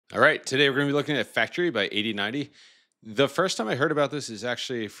All right, today we're going to be looking at Factory by 8090. The first time I heard about this is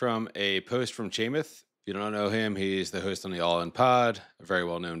actually from a post from Chamath. If you don't know him, he's the host on the All In Pod, a very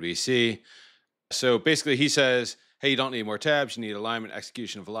well known VC. So basically, he says, hey, you don't need more tabs. You need alignment,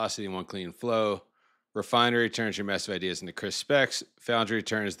 execution, velocity, and one clean flow. Refinery turns your massive ideas into crisp specs. Foundry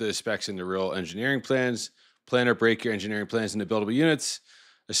turns those specs into real engineering plans. Planner break your engineering plans into buildable units.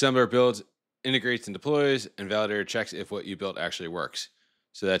 Assembler builds, integrates, and deploys. And Validator checks if what you built actually works.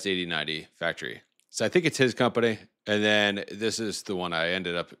 So that's 8090 Factory. So I think it's his company. And then this is the one I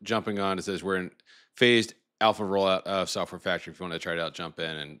ended up jumping on. It says we're in phased alpha rollout of Software Factory. If you want to try it out, jump in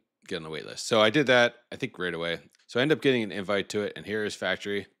and get on the wait list. So I did that, I think, right away. So I ended up getting an invite to it, and here is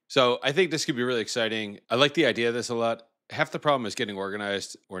Factory. So I think this could be really exciting. I like the idea of this a lot. Half the problem is getting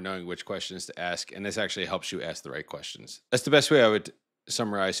organized or knowing which questions to ask, and this actually helps you ask the right questions. That's the best way I would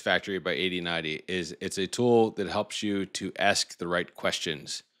summarize Factory by 8090 is it's a tool that helps you to ask the right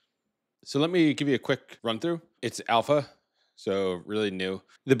questions. So let me give you a quick run through. It's alpha, so really new.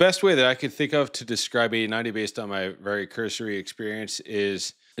 The best way that I could think of to describe 8090 based on my very cursory experience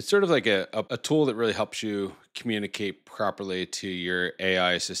is it's sort of like a tool that really helps you communicate properly to your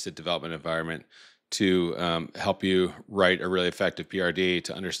AI assisted development environment to help you write a really effective PRD,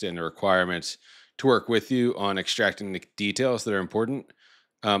 to understand the requirements, to work with you on extracting the details that are important,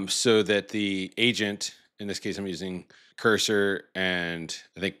 so that the agent, in this case, I'm using Cursor and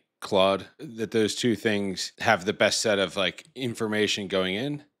I think Claude, that those two things have the best set of like information going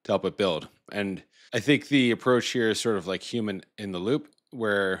in to help it build. And I think the approach here is sort of like human in the loop,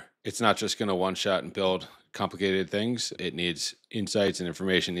 where it's not just going to one shot and build complicated things. It needs insights and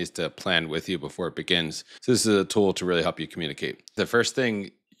information, needs to plan with you before it begins. So this is a tool to really help you communicate. The first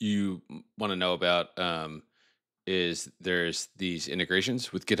thing you want to know about is there's these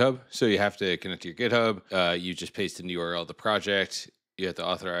integrations with GitHub. So you have to connect to your GitHub. You just paste in the URL of the project. You have to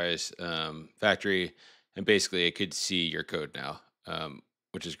authorize Factory, and basically it could see your code now,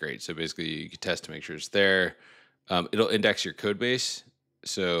 which is great. So basically you can test to make sure it's there. It'll index your code base,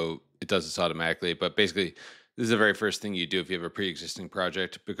 so it does this automatically. But basically, this is the very first thing you do if you have a pre-existing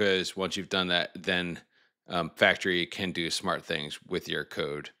project, because once you've done that, then Factory can do smart things with your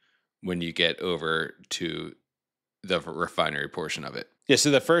code when you get over to the Refinery portion of it. Yeah,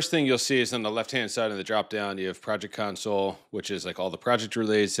 so the first thing you'll see is on the left-hand side of the drop-down, you have Project Console, which is like all the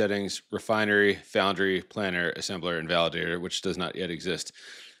project-related settings, Refinery, Foundry, Planner, Assembler, and Validator, which does not yet exist.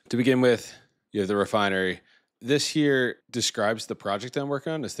 To begin with, you have the Refinery. This here describes the project I'm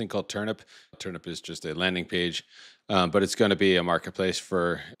working on, this thing called Turnip. Turnip is just a landing page, but it's going to be a marketplace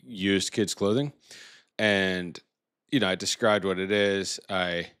for used kids' clothing. And, I described what it is.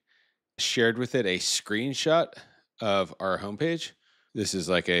 I shared with it a screenshot of our homepage. This is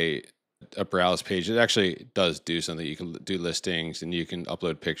like a browse page. It actually does do something. You can do listings and you can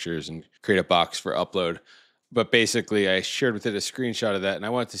upload pictures and create a box for upload. But basically, I shared with it a screenshot of that, and I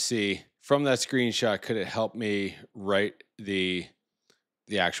wanted to see from that screenshot, could it help me write the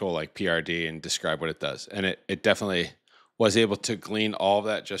actual like PRD and describe what it does? And it definitely was able to glean all of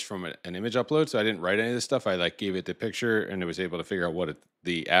that just from an image upload. So I didn't write any of this stuff. I like gave it the picture, and it was able to figure out what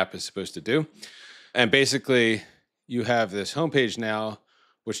the app is supposed to do. And basically, you have this homepage now,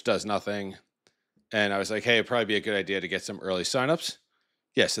 which does nothing. And I was like, hey, it'd probably be a good idea to get some early signups.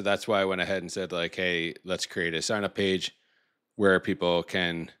 Yeah, so that's why I went ahead and said like, hey, let's create a sign up page where people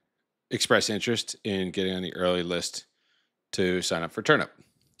can express interest in getting on the early list to sign up for Turnip.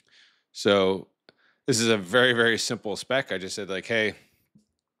 So this is a very, very simple spec. I just said like, hey,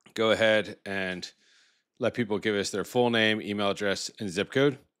 go ahead and let people give us their full name, email address, and zip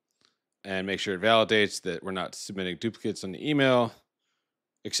code, and make sure it validates that we're not submitting duplicates on the email,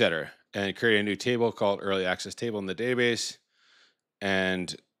 etc. And create a new table called Early Access Table in the database.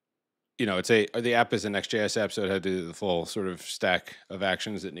 And the app is a Next.js app, so it had to do the full sort of stack of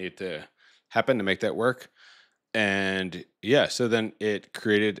actions that need to happen to make that work. And yeah, so then it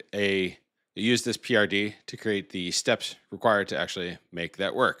used this PRD to create the steps required to actually make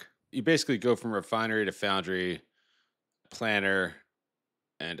that work. You basically go from Refinery to Foundry, Planner,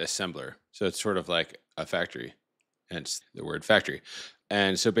 and Assembler. So it's sort of like a factory, hence the word factory.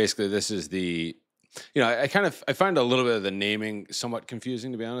 And so basically this is I find a little bit of the naming somewhat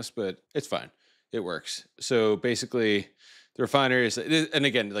confusing, to be honest, but it's fine. It works. So basically the Refinery is, and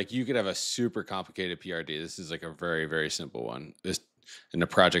again, like you could have a super complicated PRD. This is like a very, very simple one. And the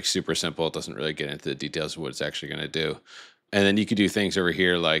project's super simple. It doesn't really get into the details of what it's actually going to do. And then you could do things over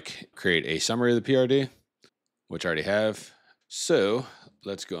here like create a summary of the PRD, which I already have. So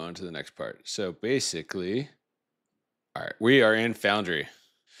let's go on to the next part. So basically, all right, we are in Foundry.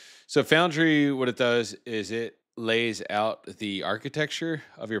 So Foundry, what it does is it lays out the architecture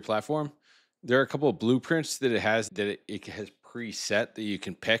of your platform. There are a couple of blueprints that it has preset that you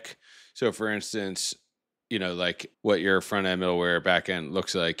can pick. So for instance, like what your front end, middleware, back end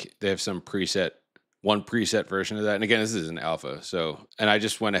looks like, they have some one preset version of that. And again, this is an alpha. So, and I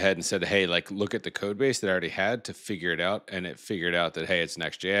just went ahead and said, hey, like look at the code base that I already had to figure it out. And it figured out that, hey, it's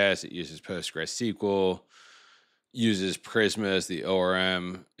Next.js, it uses PostgreSQL, uses Prisma as the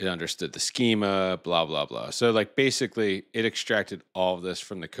ORM, it understood the schema, blah, blah, blah. So like basically it extracted all of this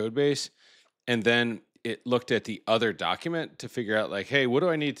from the code base. And then it looked at the other document to figure out like, hey, what do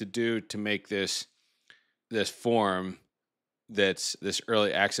I need to do to make this form that's this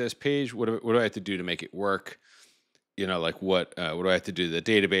early access page? What do I have to do to make it work? Like what do I have to do to the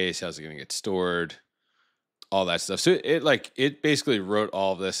database? How's it going to get stored? All that stuff. So it basically wrote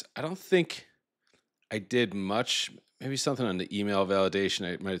all of this. I don't think I did much, maybe something on the email validation.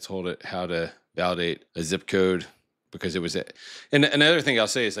 I might have told it how to validate a zip code because it was it. And another thing I'll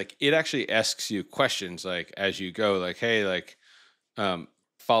say is like, it actually asks you questions like as you go, like, hey, like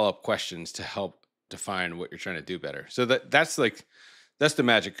follow-up questions to help define what you're trying to do better. So that's the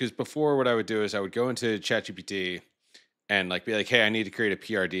magic. Because before, what I would do is I would go into ChatGPT and like be like, hey, I need to create a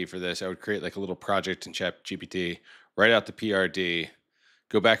PRD for this. I would create like a little project in ChatGPT, write out the PRD,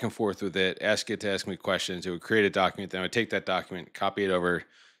 go back and forth with it, ask it to ask me questions. It would create a document. Then I would take that document, copy it over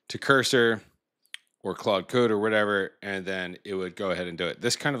to Cursor or Claude Code or whatever, and then it would go ahead and do it.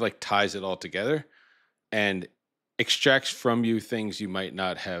 This kind of like ties it all together and extracts from you things you might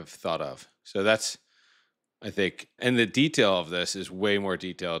not have thought of. So that's, I think, and the detail of this is way more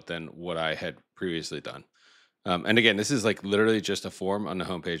detailed than what I had previously done. And again, this is like literally just a form on the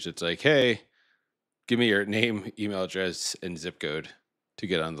homepage. It's like, hey, give me your name, email address, and zip code to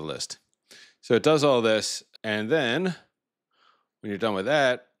get on the list. So it does all this. And then when you're done with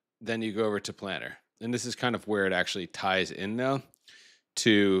that, then you go over to Planner. And this is kind of where it actually ties in now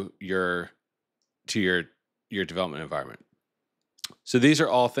to your development environment. So these are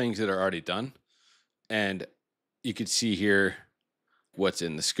all things that are already done. And you could see here what's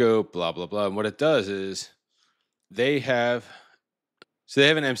in the scope, blah, blah, blah. And what it does is they have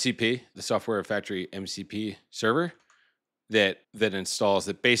an MCP, the Software Factory MCP server that installs,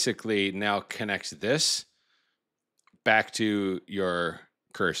 that basically now connects this back to your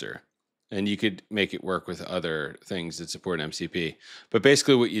Cursor. And you could make it work with other things that support MCP. But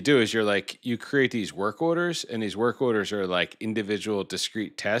basically what you do is you create these work orders, and these work orders are like individual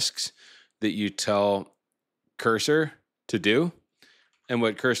discrete tasks that you tell Cursor to do. And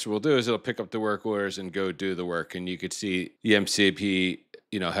what Cursor will do is it'll pick up the work orders and go do the work. And you could see the MCP,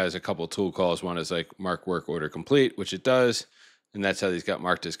 has a couple tool calls. One is like mark work order complete, which it does. And that's how these got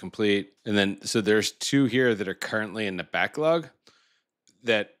marked as complete. And then, so there's 2 here that are currently in the backlog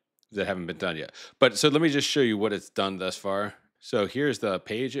that haven't been done yet. But so let me just show you what it's done thus far. So here's the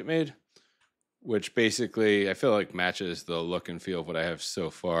page it made, which basically I feel like matches the look and feel of what I have so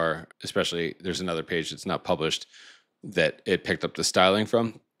far. Especially there's another page that's not published that it picked up the styling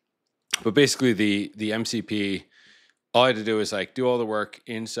from. But basically the MCP, all I had to do is like do all the work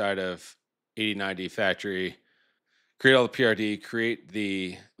inside of 8090 Factory, create all the PRD, create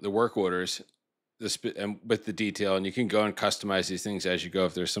the work orders, and with the detail, and you can go and customize these things as you go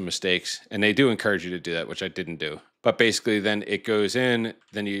if there's some mistakes. And they do encourage you to do that, which I didn't do. But basically then it goes in,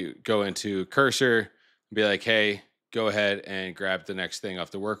 then you go into Cursor and be like, hey, go ahead and grab the next thing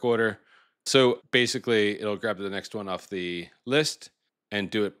off the work order. So basically it'll grab the next one off the list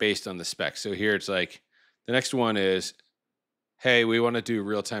and do it based on the specs. So here it's like, the next one is, hey, we want to do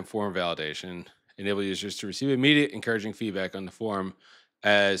real-time form validation, enable users to receive immediate encouraging feedback on the form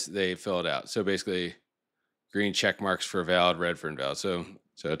as they fill it out. So basically green check marks for valid, red for invalid. So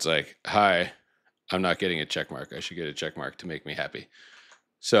it's like, hi, I'm not getting a check mark. I should get a check mark to make me happy.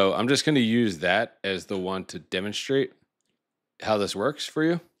 So I'm just going to use that as the one to demonstrate how this works for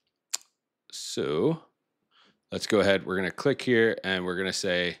you. So let's go ahead. We're going to click here and we're going to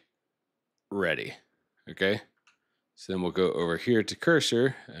say ready. Okay. So then we'll go over here to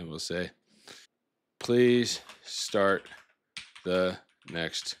Cursor and we'll say, please start the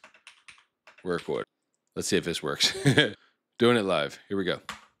next work order. Let's see if this works. Doing it live. Here we go.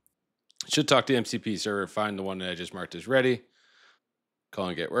 Should talk to the MCP server, find the one that I just marked as ready. Call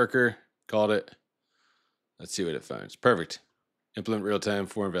and get worker. Called it. Let's see what it finds. Perfect. Implement real-time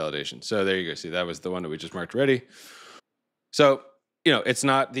form validation. So there you go. See, that was the one that we just marked ready. So, it's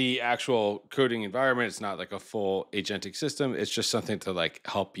not the actual coding environment. It's not like a full agentic system. It's just something to like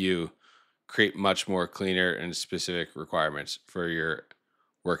help you create much more cleaner and specific requirements for your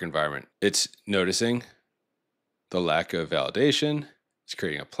work environment. It's noticing the lack of validation. It's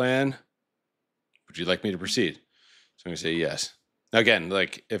creating a plan, Would you like me to proceed? So I'm going to say yes. Again,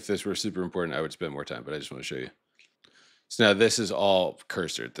 like if this were super important, I would spend more time, but I just want to show you. So now this is all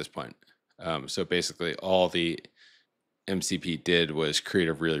Cursor at this point. So basically all the MCP did was create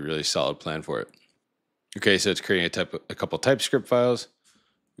a really, really solid plan for it. Okay, so it's creating a couple TypeScript files.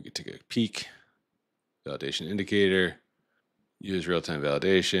 We can take a peek. Validation indicator, use real-time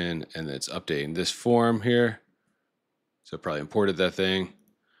validation, and then it's updating this form here. So it probably imported that thing.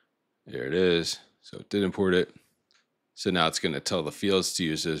 There it is. So it did import it. So now it's going to tell the fields to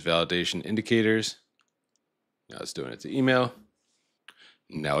use those validation indicators. Now it's doing it to email.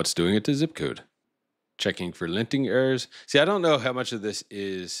 Now it's doing it to zip code. Checking for linting errors. See, I don't know how much of this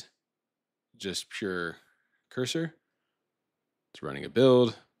is just pure Cursor. It's running a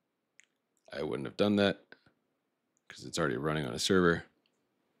build. I wouldn't have done that because it's already running on a server.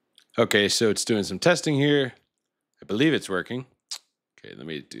 Okay, so it's doing some testing here. I believe it's working. Okay, let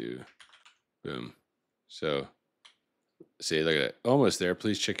me do, boom. So, see, look at it. Almost there.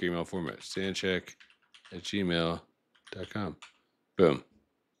 Please check your email format. Sandcheck@gmail.com. Boom.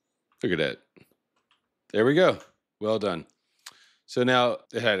 Look at that. There we go. Well done. So now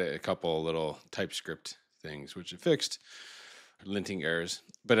it had a couple little TypeScript things, which it fixed. Linting errors.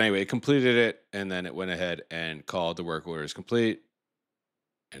 But anyway, it completed it, and then it went ahead and called the work order is complete.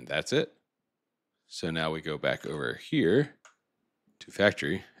 And that's it. So now we go back over here to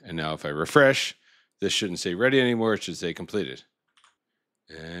factory. And now if I refresh, this shouldn't say ready anymore. It should say completed.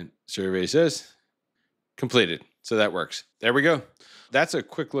 And survey says completed. So that works. There we go. That's a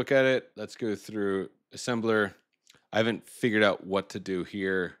quick look at it. Let's go through assembler. I haven't figured out what to do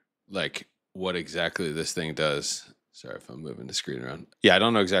here, like what exactly this thing does. Sorry if I'm moving the screen around. Yeah, I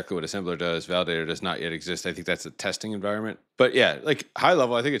don't know exactly what assembler does. Validator does not yet exist. I think that's a testing environment. But yeah, like high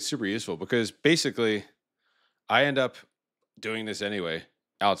level, I think it's super useful because basically I end up doing this anyway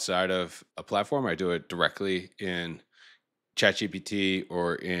outside of a platform. I do it directly in ChatGPT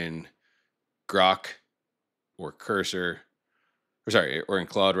or in Grok or Cursor, or in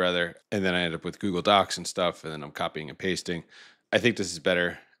Claude rather. And then I end up with Google Docs and stuff, and then I'm copying and pasting. I think this is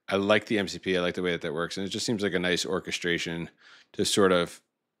better. I like the MCP. I like the way that works. And it just seems like a nice orchestration to sort of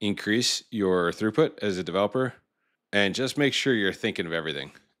increase your throughput as a developer and just make sure you're thinking of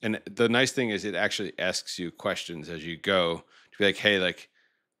everything. And the nice thing is it actually asks you questions as you go to be like, hey, like,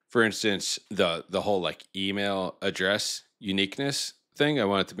 for instance, the whole like email address uniqueness thing, I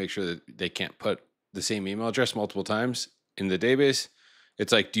wanted to make sure that they can't put the same email address multiple times in the database.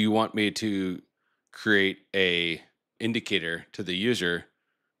 It's like, do you want me to create a indicator to the user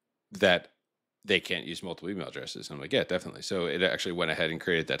that they can't use multiple email addresses? And I'm like, yeah, definitely. So it actually went ahead and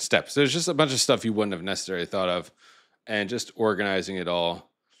created that step. So there's just a bunch of stuff you wouldn't have necessarily thought of, and just organizing it all.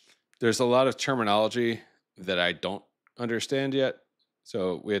 There's a lot of terminology that I don't understand yet.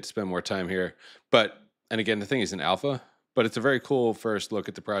 So we had to spend more time here. And again, the thing is in alpha, but it's a very cool first look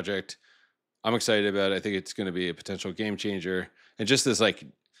at the project. I'm excited about it. I think it's going to be a potential game changer. And just this, like,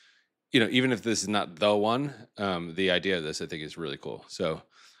 even if this is not the one, the idea of this, I think, is really cool. So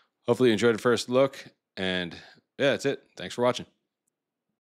hopefully you enjoyed the first look. And yeah, that's it. Thanks for watching.